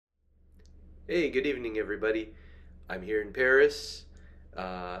Hey, good evening, everybody. I'm here in Paris.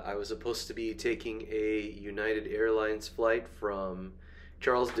 I was supposed to be taking a United Airlines flight from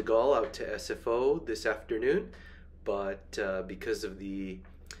Charles de Gaulle out to SFO this afternoon, but because of the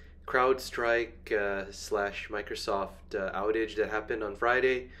CrowdStrike slash Microsoft outage that happened on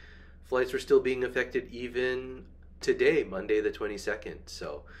Friday, flights were still being affected even today, Monday the 22nd.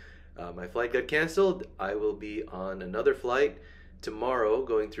 So my flight got canceled. I will be on another flight tomorrow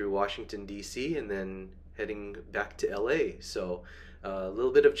going through Washington, D.C., and then heading back to LA. So a little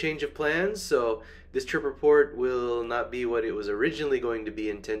bit of change of plans. So this trip report will not be what it was originally going to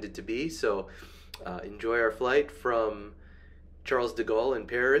be intended to be. So enjoy our flight from Charles de Gaulle in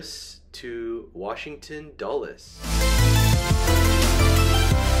Paris to Washington, Dulles.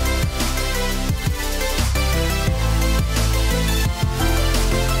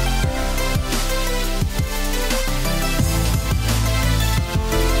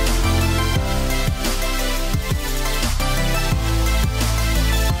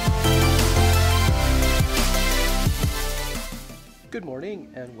 Good morning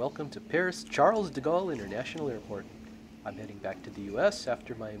and welcome to Paris Charles de Gaulle International Airport. I'm heading back to the US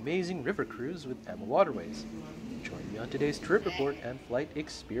after my amazing river cruise with AMA Waterways. Join me on today's trip report and flight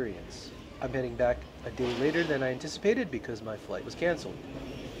experience. I'm heading back a day later than I anticipated because my flight was canceled.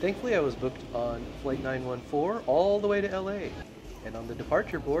 Thankfully I was booked on Flight 914 all the way to LA. And on the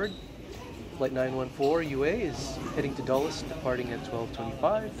departure board, Flight 914 UA is heading to Dulles, departing at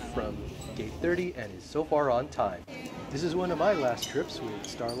 12:25 from Gate 30 and is so far on time. This is one of my last trips with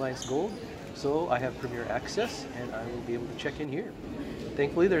Star Alliance Gold, so I have Premier access and I will be able to check in here.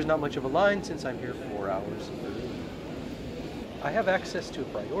 Thankfully there's not much of a line since I'm here 4 hours early. I have access to a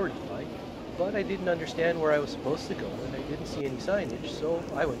priority line, but I didn't understand where I was supposed to go and I didn't see any signage, so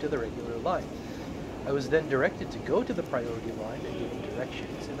I went to the regular line. I was then directed to go to the priority line and given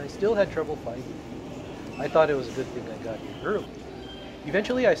directions, and I still had trouble finding it. I thought it was a good thing I got here early.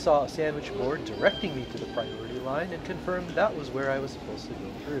 Eventually I saw a sandwich board directing me to the priority line and confirmed that was where I was supposed to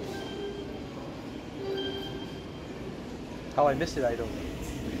go through. How I missed it, I don't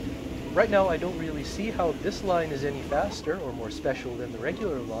know. Right now I don't really see how this line is any faster or more special than the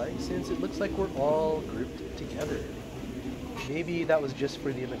regular line, since it looks like we're all grouped together. Maybe that was just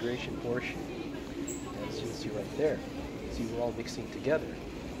for the immigration portion. As you'll see right there. See, we're all mixing together.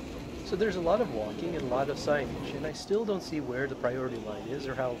 So there's a lot of walking and a lot of signage, and I still don't see where the priority line is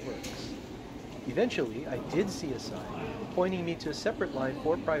or how it works. Eventually, I did see a sign pointing me to a separate line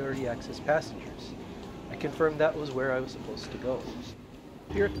for priority access passengers. I confirmed that was where I was supposed to go.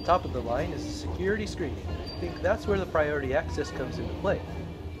 Here at the top of the line is a security screening. I think that's where the priority access comes into play.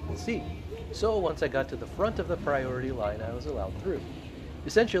 We'll see. So once I got to the front of the priority line, I was allowed through.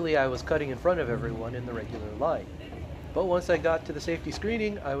 Essentially, I was cutting in front of everyone in the regular line. But once I got to the safety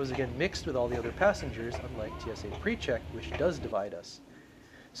screening, I was again mixed with all the other passengers, unlike TSA pre-check, which does divide us.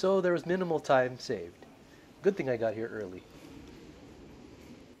 So there was minimal time saved. Good thing I got here early.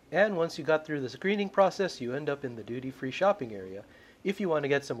 And once you got through the screening process, you end up in the duty-free shopping area, if you want to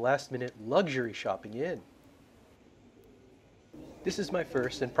get some last-minute luxury shopping in. This is my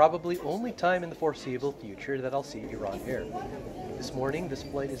first and probably only time in the foreseeable future that I'll see Iran Air. This morning, this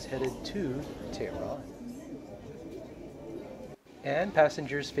flight is headed to Tehran. And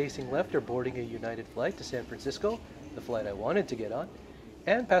passengers facing left are boarding a United flight to San Francisco, the flight I wanted to get on,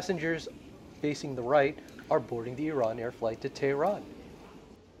 and passengers facing the right are boarding the Iran Air flight to Tehran.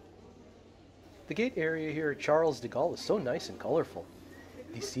 The gate area here at Charles de Gaulle is so nice and colorful.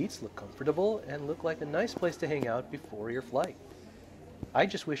 These seats look comfortable and look like a nice place to hang out before your flight. I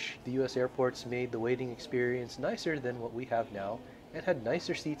just wish the US airports made the waiting experience nicer than what we have now and had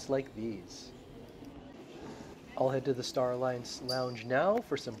nicer seats like these. I'll head to the Star Alliance Lounge now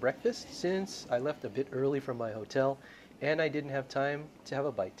for some breakfast since I left a bit early from my hotel and I didn't have time to have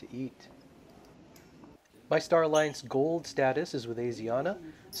a bite to eat. My Star Alliance Gold status is with Asiana,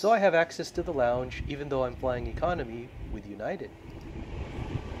 so I have access to the lounge even though I'm flying economy with United.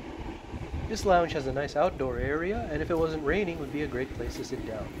 This lounge has a nice outdoor area, and if it wasn't raining, would be a great place to sit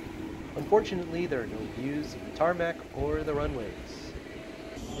down. Unfortunately, there are no views of the tarmac or the runways.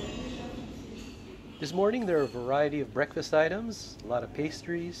 This morning there are a variety of breakfast items, a lot of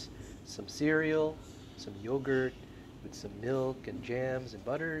pastries, some cereal, some yogurt with some milk and jams and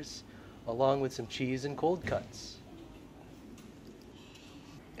butters, along with some cheese and cold cuts.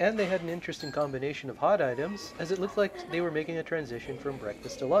 And they had an interesting combination of hot items, as it looked like they were making a transition from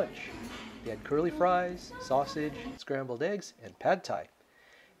breakfast to lunch. They had curly fries, sausage, scrambled eggs, and pad thai.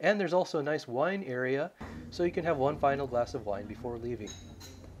 And there's also a nice wine area, so you can have one final glass of wine before leaving.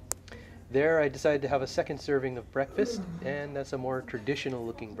 There I decided to have a second serving of breakfast, and that's a more traditional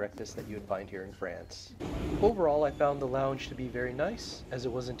looking breakfast that you would find here in France. Overall, I found the lounge to be very nice, as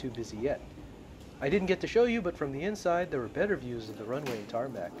it wasn't too busy yet. I didn't get to show you, but from the inside there were better views of the runway and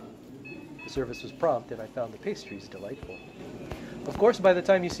tarmac. The service was prompt, and I found the pastries delightful. Of course, by the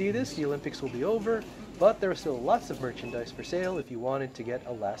time you see this, the Olympics will be over, but there are still lots of merchandise for sale if you wanted to get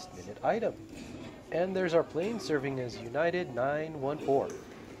a last-minute item. And there's our plane serving as United 914.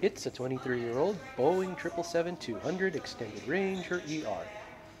 It's a 23-year-old Boeing 777-200 extended range, or ER.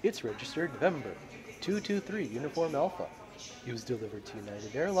 It's registered November 223 Uniform Alpha. It was delivered to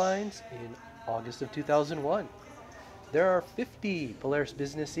United Airlines in August of 2001. There are 50 Polaris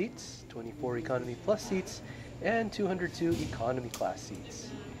business seats, 24 Economy Plus seats, and 202 Economy Class seats.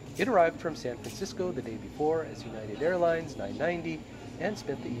 It arrived from San Francisco the day before as United Airlines 990 and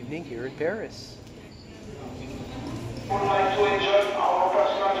spent the evening here in Paris. Would like to enjoy our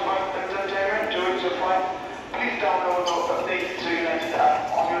personalized entertainment during the flight. Please download the updates to United app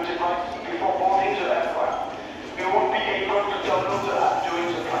on your device before boarding the aircraft. You won't be able to download the app during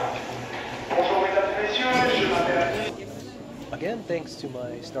the flight. Bonjour mesdames et messieurs, je m'appelle. Again, thanks to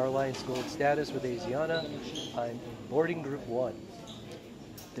my Star Alliance Gold status with Asiana, I'm in boarding group 1.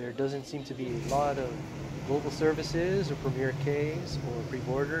 There doesn't seem to be a lot of global services or Premier Ks or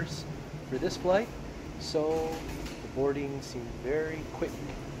pre-boarders for this flight, so boarding seemed very quick.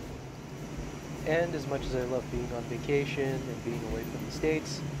 And as much as I love being on vacation and being away from the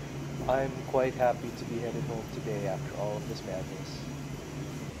States, I'm quite happy to be headed home today after all of this madness.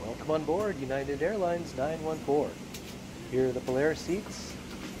 Welcome on board United Airlines 914. Here are the Polaris seats.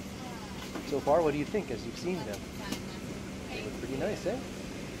 So far, what do you think as you've seen them? They look pretty nice, eh?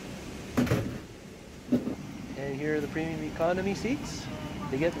 And here are the premium economy seats.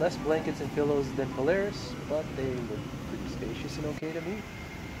 They get less blankets and pillows than Polaris, but they look pretty spacious and okay to me.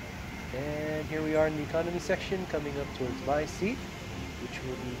 And here we are in the economy section, coming up towards my seat, which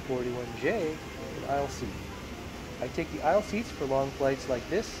will be 41J in aisle C. I take the aisle seats for long flights like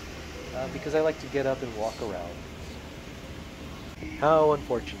this because I like to get up and walk around. How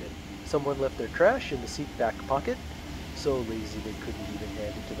unfortunate. Someone left their trash in the seat back pocket, so lazy they couldn't even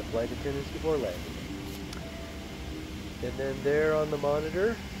hand it to the flight attendants before landing. And then there on the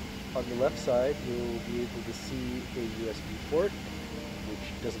monitor, on the left side, you'll be able to see a USB port,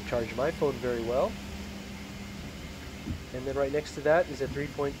 which doesn't charge my phone very well. And then right next to that is a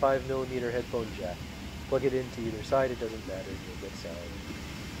 3.5mm headphone jack. Plug it into either side, it doesn't matter, you'll get sound.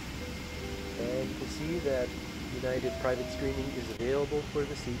 And you can see that United private streaming is available for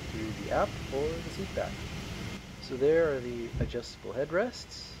the seat through the app or the seat back. So there are the adjustable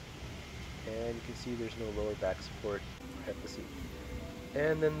headrests, and you can see there's no lower back support at the seat.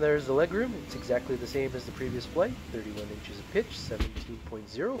 And then there's the legroom. It's exactly the same as the previous flight, 31 inches of pitch,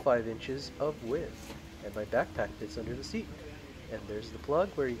 17.05 inches of width. And my backpack fits under the seat. And there's the plug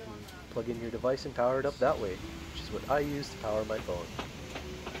where you can plug in your device and power it up that way, which is what I use to power my phone.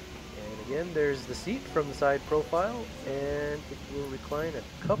 And again, there's the seat from the side profile, and it will recline a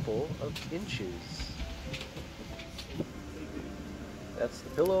couple of inches. That's the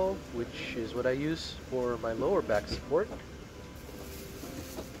pillow, which is what I use for my lower back support.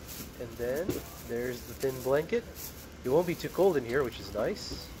 And then there's the thin blanket. It won't be too cold in here, which is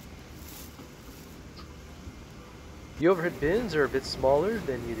nice. The overhead bins are a bit smaller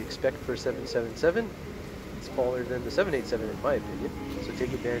than you'd expect for a 777. It's smaller than the 787 in my opinion, so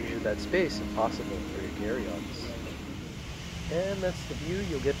take advantage of that space if possible for your carry-ons. And that's the view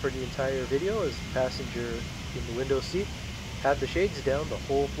you'll get for the entire video as the passenger in the window seat had the shades down the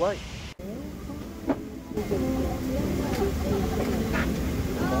whole flight.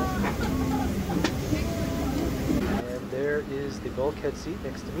 And there is the bulkhead seat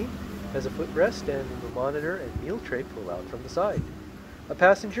next to me. Has a footrest and the monitor and meal tray pull out from the side. A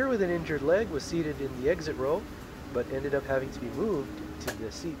passenger with an injured leg was seated in the exit row, but ended up having to be moved to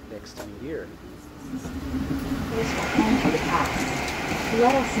the seat next to me here.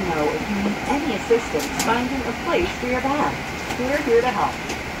 Let us know if you need any assistance finding a place for your bag. We're here to help.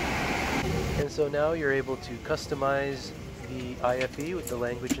 And so now you're able to customize the IFE with the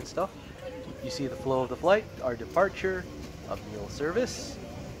language and stuff. You see the flow of the flight, our departure, a meal service,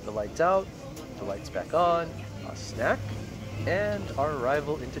 the lights out, the lights back on, a snack, and our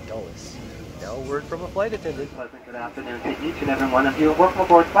arrival into Dulles. Now a word from a flight attendant. Pleasant good afternoon to each and every one of you. Welcome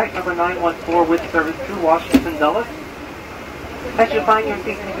aboard flight number 914 with service to Washington Dulles. As you find your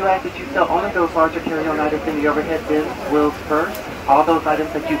seats, we do ask that you still only those larger carry-on items in the overhead bins will first. All those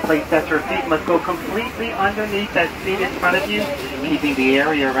items that you place at your seat must go completely underneath that seat in front of you, keeping the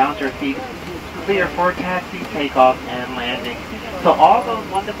area around your seat clear for taxi, takeoff, and landing. So all those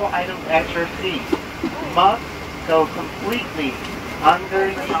wonderful items at your seat must go completely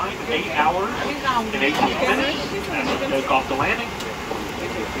under Time 8 hours and 18 minutes as we take off the landing.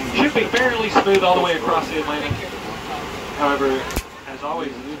 Should be fairly smooth all the way across the Atlantic. However, as always,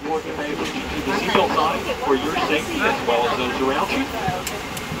 it is important to pay attention to the seatbelt sign for your safety as well as those around you.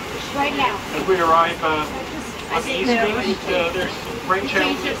 Right now. As we arrive on the East Coast, there's rain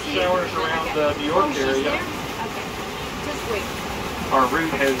showers around the New York area. Just wait. Our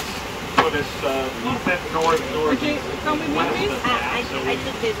route has put us a little bit northeast west of that, so we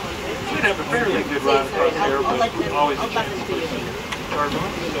should have a fairly good ride across there, but always a chance for some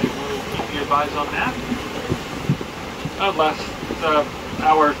turbulence, so we'll keep you advised on that. Last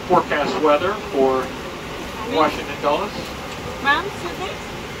hour forecast weather for Washington Dulles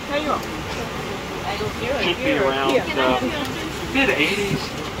should be around mid-80s,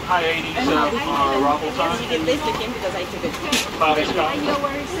 high 80s on arrival time. Cloudy skies.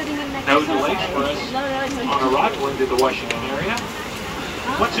 No delays for us on arrival into the Washington area.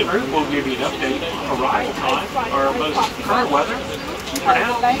 Once en route, we'll give you an update on arrival time, our most current weather. For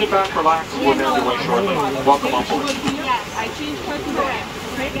now, sit back, relax, we'll be underway shortly. Welcome on board. I changed her to the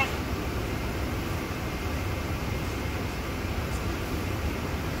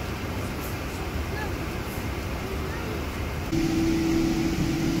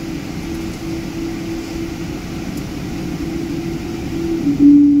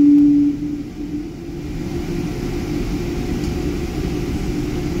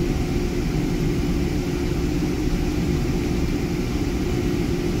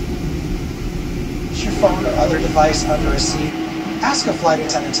phone or other device under a seat, ask a flight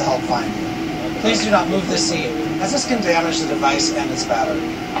attendant to help find you. Please do not move the seat, as this can damage the device and its battery.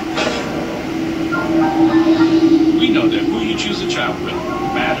 We know that who you choose to travel with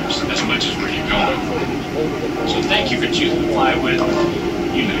matters as much as where you're going. So thank you for choosing to fly with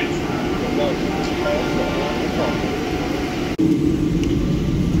United.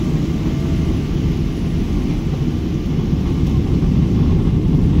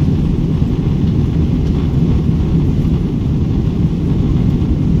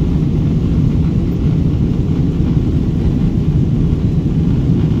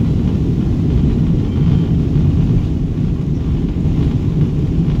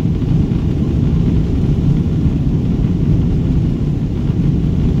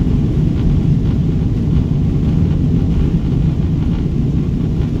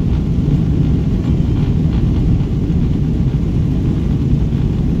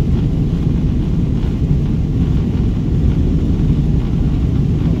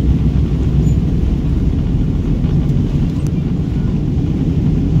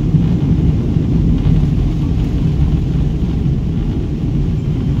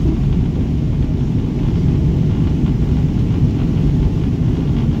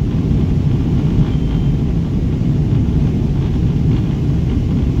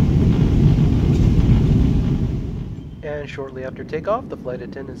 And shortly after takeoff, the flight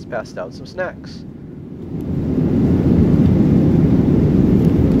attendants passed out some snacks.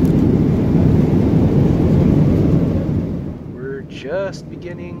 We're just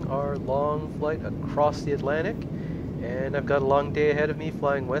beginning our long flight across the Atlantic, and I've got a long day ahead of me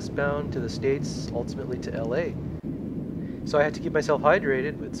flying westbound to the States, ultimately to LA. So I had to keep myself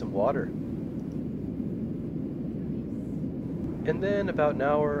hydrated with some water. And then about an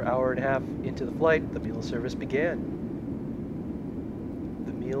hour, hour and a half into the flight, the meal service began.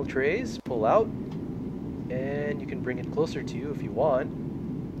 The meal trays pull out, and you can bring it closer to you if you want.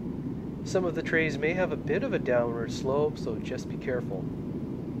 Some of the trays may have a bit of a downward slope, so just be careful.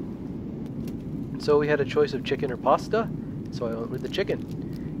 So we had a choice of chicken or pasta, so I went with the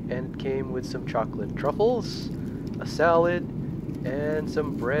chicken. And it came with some chocolate truffles, a salad, and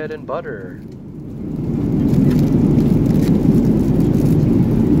some bread and butter.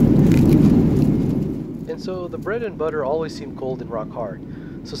 And so the bread and butter always seem cold and rock hard.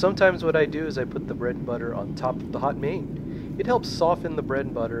 So sometimes what I do is I put the bread and butter on top of the hot main. It helps soften the bread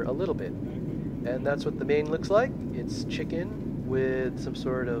and butter a little bit. And that's what the main looks like. It's chicken with some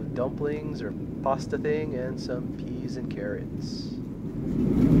sort of dumplings or pasta thing and some peas and carrots.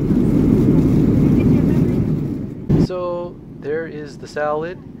 So there is the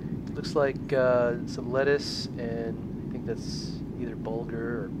salad. It looks like some lettuce, and I think that's either bulgur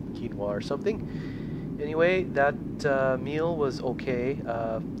or quinoa or something. Anyway, that meal was okay.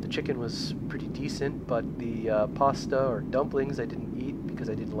 The chicken was pretty decent, but the pasta or dumplings I didn't eat because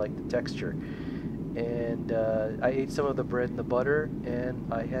I didn't like the texture. And I ate some of the bread and the butter,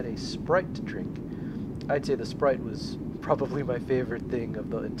 and I had a Sprite to drink. I'd say the Sprite was probably my favorite thing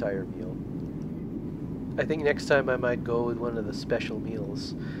of the entire meal. I think next time I might go with one of the special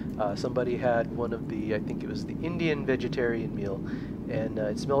meals. Somebody had one of the, I think it was the Indian vegetarian meal, and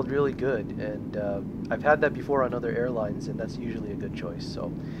it smelled really good, and I've had that before on other airlines, and that's usually a good choice.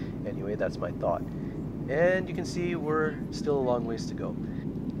 So anyway, that's my thought. And you can see we're still a long ways to go.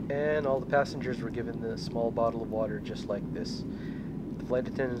 And all the passengers were given the small bottle of water just like this. The flight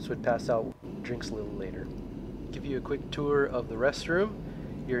attendants would pass out drinks a little later. Give you a quick tour of the restroom.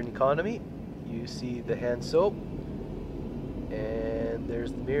 Here in economy, you see the hand soap, and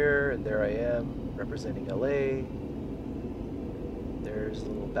there's the mirror, and there I am representing LA. There's the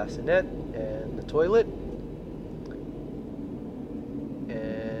little bassinet and the toilet,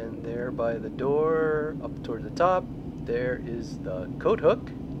 and there by the door up toward the top there is the coat hook,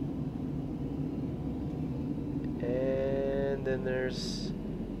 and then there's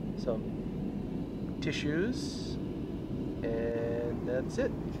some tissues, and that's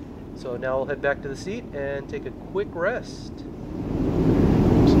it. So now I'll head back to the seat and take a quick rest.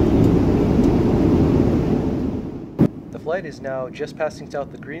 The flight is now just passing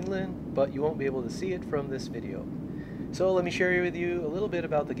south of Greenland, but you won't be able to see it from this video. So let me share with you a little bit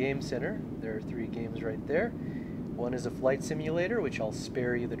about the game center. There are 3 games right there. One is a flight simulator, which I'll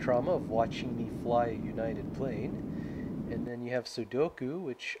spare you the trauma of watching me fly a United plane. And then you have Sudoku,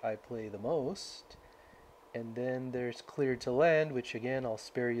 which I play the most. And then there's Clear to Land, which again I'll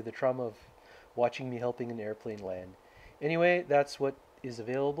spare you the trauma of watching me helping an airplane land. Anyway, that's what is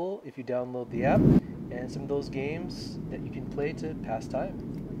available if you download the app, and some of those games that you can play to pass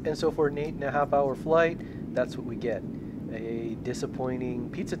time. And so for an 8.5-hour flight, that's what we get. A disappointing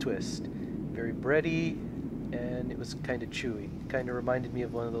pizza twist. Very bready, and it was kind of chewy. Kind of reminded me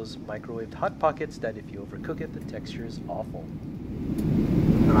of one of those microwaved Hot Pockets that if you overcook it, the texture is awful.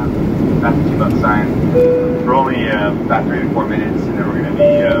 That's the 2-buck sign. We're only about 3 to 4 minutes, and then we're going to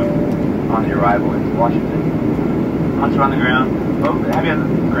be on the arrival into Washington. Once we're on the ground, heavy on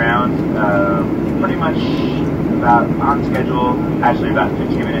the ground, pretty much about on schedule, actually about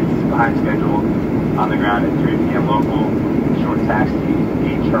 15 minutes behind schedule, on the ground at 3 p.m. local, short taxi,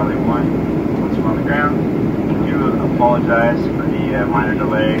 8 Charlie 1. Once we're on the ground, I do apologize for the minor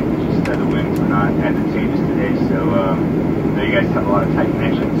delay. It's just the winds were not advantageous today, so I know you guys have a lot of tight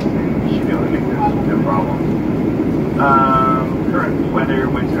connections, and you should be able to make this no problem. Current weather,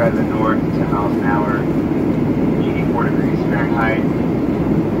 winds are out of the north, 10 miles an hour, 84 degrees Fahrenheit,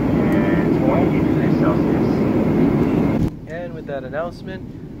 and 28 degrees Celsius. And with that announcement,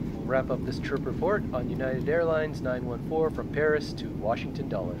 we'll wrap up this trip report on United Airlines 914 from Paris to Washington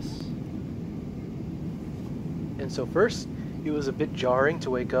Dulles. And so first, it was a bit jarring to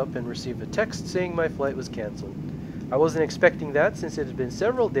wake up and receive a text saying my flight was cancelled. I wasn't expecting that since it had been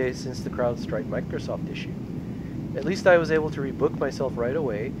several days since the CrowdStrike Microsoft issue. At least I was able to rebook myself right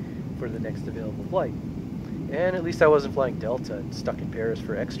away for the next available flight. And at least I wasn't flying Delta and stuck in Paris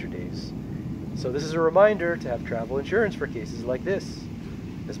for extra days. So this is a reminder to have travel insurance for cases like this.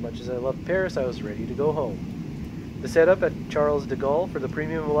 As much as I loved Paris, I was ready to go home. The setup at Charles de Gaulle for the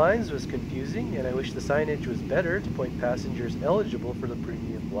premium lines was confusing, and I wish the signage was better to point passengers eligible for the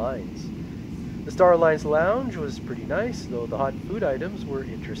premium lines. The Star Alliance lounge was pretty nice, though the hot food items were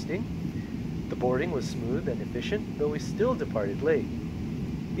interesting. The boarding was smooth and efficient, though we still departed late.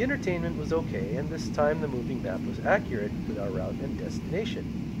 The entertainment was okay, and this time the moving map was accurate with our route and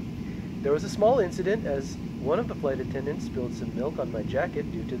destination. There was a small incident as one of the flight attendants spilled some milk on my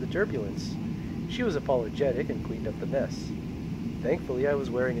jacket due to the turbulence. She was apologetic and cleaned up the mess. Thankfully, I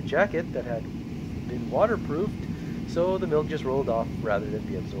was wearing a jacket that had been waterproofed, so the milk just rolled off rather than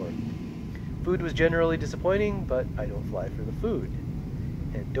be absorbed. Food was generally disappointing, but I don't fly for the food.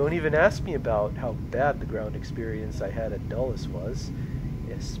 And don't even ask me about how bad the ground experience I had at Dulles was,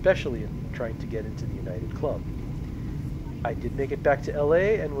 especially in trying to get into the United Club. I did make it back to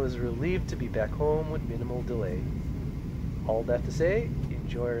LA and was relieved to be back home with minimal delay. All that to say,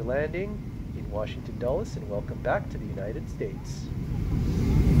 enjoy your landing in Washington Dulles and welcome back to the United States.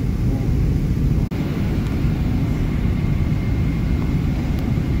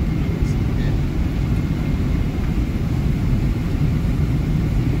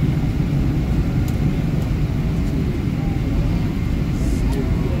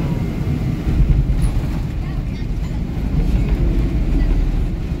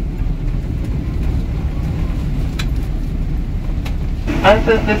 And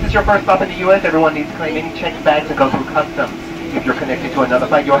since this is your first stop in the U.S., everyone needs to claim any checked bags and go through customs. If you're connected to another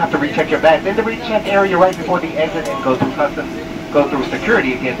flight, you'll have to recheck your bags in the recheck area right before the exit and go through customs. Go through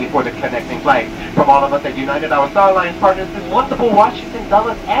security again before the connecting flight. From all of us at United, our Star Alliance partners, this wonderful Washington,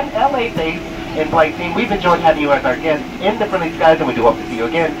 Dulles, and LA base and flight team, we've enjoyed having you as our guests in the friendly skies, and we do hope to see you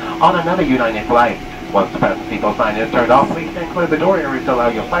again on another United flight. Once the fasten seatbelt sign is turned off, please stand clear of the door area to allow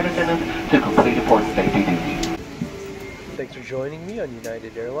your flight attendants to complete important safety duties. Thanks for joining me on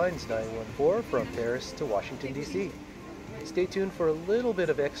United Airlines 914 from Paris to Washington, D.C. Stay tuned for a little bit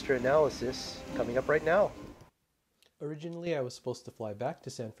of extra analysis coming up right now. Originally, I was supposed to fly back to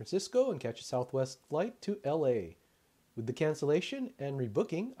San Francisco and catch a Southwest flight to LA. With the cancellation and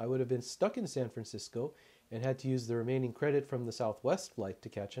rebooking, I would have been stuck in San Francisco and had to use the remaining credit from the Southwest flight to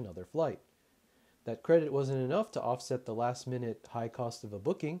catch another flight. That credit wasn't enough to offset the last-minute high cost of a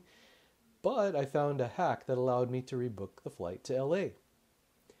booking, but I found a hack that allowed me to rebook the flight to LA.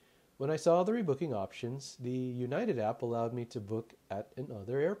 When I saw the rebooking options, the United app allowed me to book at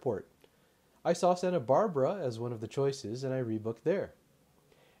another airport. I saw Santa Barbara as one of the choices, and I rebooked there.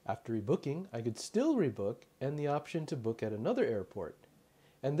 After rebooking, I could still rebook and the option to book at another airport.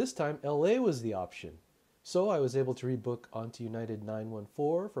 And this time, LA was the option. So I was able to rebook onto United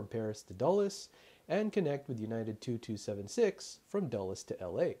 914 from Paris to Dulles and connect with United 2276 from Dulles to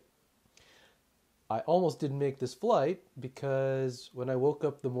LA. I almost didn't make this flight because when I woke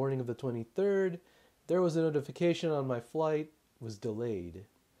up the morning of the 23rd, there was a notification on my flight was delayed.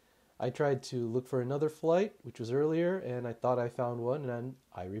 I tried to look for another flight, which was earlier, and I thought I found one, and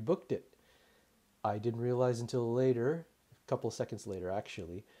I rebooked it. I didn't realize until later, a couple of seconds later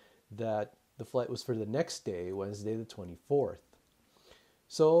actually, that the flight was for the next day, Wednesday the 24th.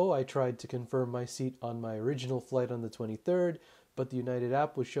 So I tried to confirm my seat on my original flight on the 23rd, but the United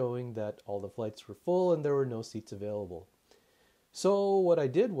app was showing that all the flights were full and there were no seats available. So what I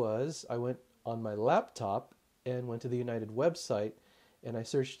did was I went on my laptop and went to the United website, and I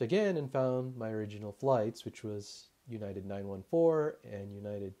searched again and found my original flights, which was United 914 and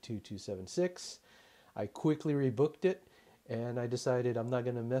United 2276. I quickly rebooked it, and I decided I'm not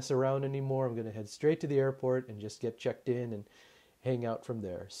going to mess around anymore. I'm going to head straight to the airport and just get checked in and hang out from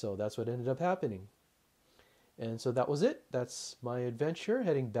there. So that's what ended up happening. And so that was it. That's my adventure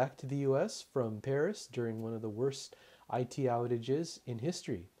heading back to the US from Paris during one of the worst IT outages in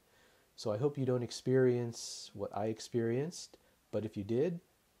history. So I hope you don't experience what I experienced, but if you did,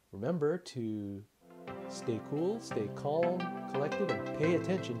 remember to stay cool, stay calm, collected, and pay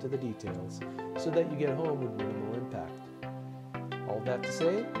attention to the details so that you get home with minimal impact. All that to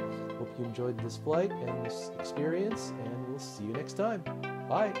say, hope you enjoyed this flight and this experience, and we'll see you next time.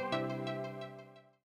 Bye!